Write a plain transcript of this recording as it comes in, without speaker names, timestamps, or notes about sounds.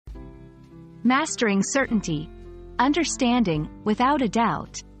Mastering certainty. Understanding, without a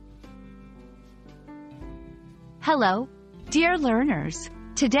doubt. Hello, dear learners.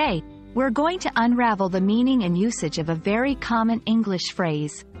 Today, we're going to unravel the meaning and usage of a very common English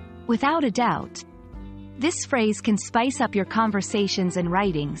phrase, without a doubt. This phrase can spice up your conversations and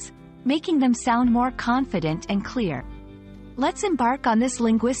writings, making them sound more confident and clear. Let's embark on this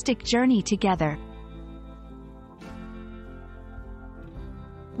linguistic journey together.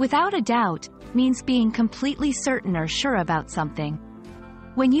 Without a doubt means being completely certain or sure about something.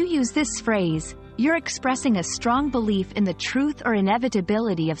 When you use this phrase, you're expressing a strong belief in the truth or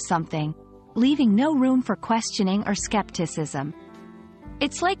inevitability of something, leaving no room for questioning or skepticism.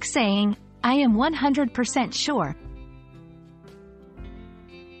 It's like saying, I am 100% sure.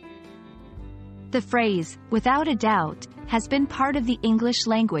 The phrase, without a doubt, has been part of the English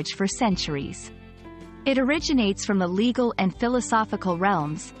language for centuries. It originates from the legal and philosophical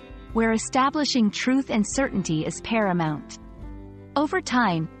realms, where establishing truth and certainty is paramount. Over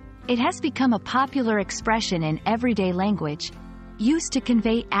time, it has become a popular expression in everyday language, used to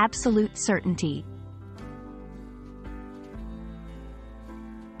convey absolute certainty.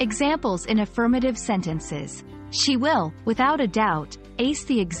 Examples in affirmative sentences. She will, without a doubt, ace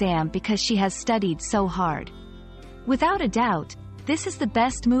the exam because she has studied so hard. Without a doubt, this is the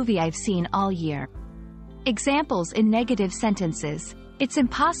best movie I've seen all year. Examples in negative sentences. It's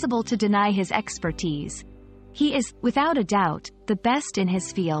impossible to deny his expertise. He is, without a doubt, the best in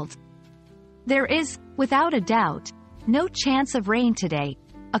his field. There is, without a doubt, no chance of rain today,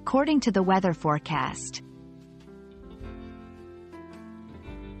 according to the weather forecast.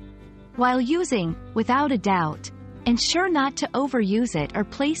 While using, without a doubt, ensure not to overuse it or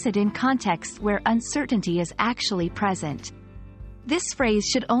place it in contexts where uncertainty is actually present. This phrase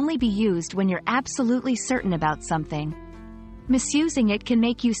should only be used when you're absolutely certain about something. Misusing it can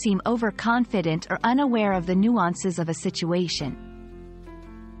make you seem overconfident or unaware of the nuances of a situation.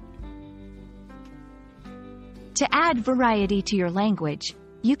 To add variety to your language,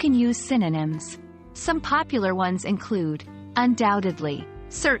 you can use synonyms. Some popular ones include undoubtedly,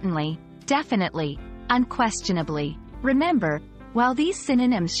 certainly, definitely, unquestionably. Remember, while these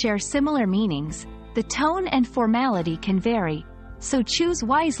synonyms share similar meanings, the tone and formality can vary, so choose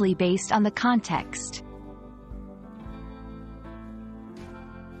wisely based on the context.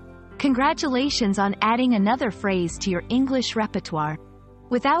 Congratulations on adding another phrase to your English repertoire.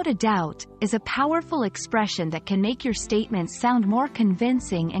 Without a doubt is a powerful expression that can make your statements sound more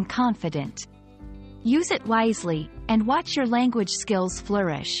convincing and confident. Use it wisely, and watch your language skills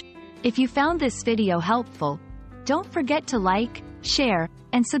flourish. If you found this video helpful, don't forget to like, share,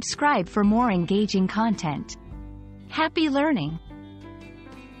 and subscribe for more engaging content. Happy learning!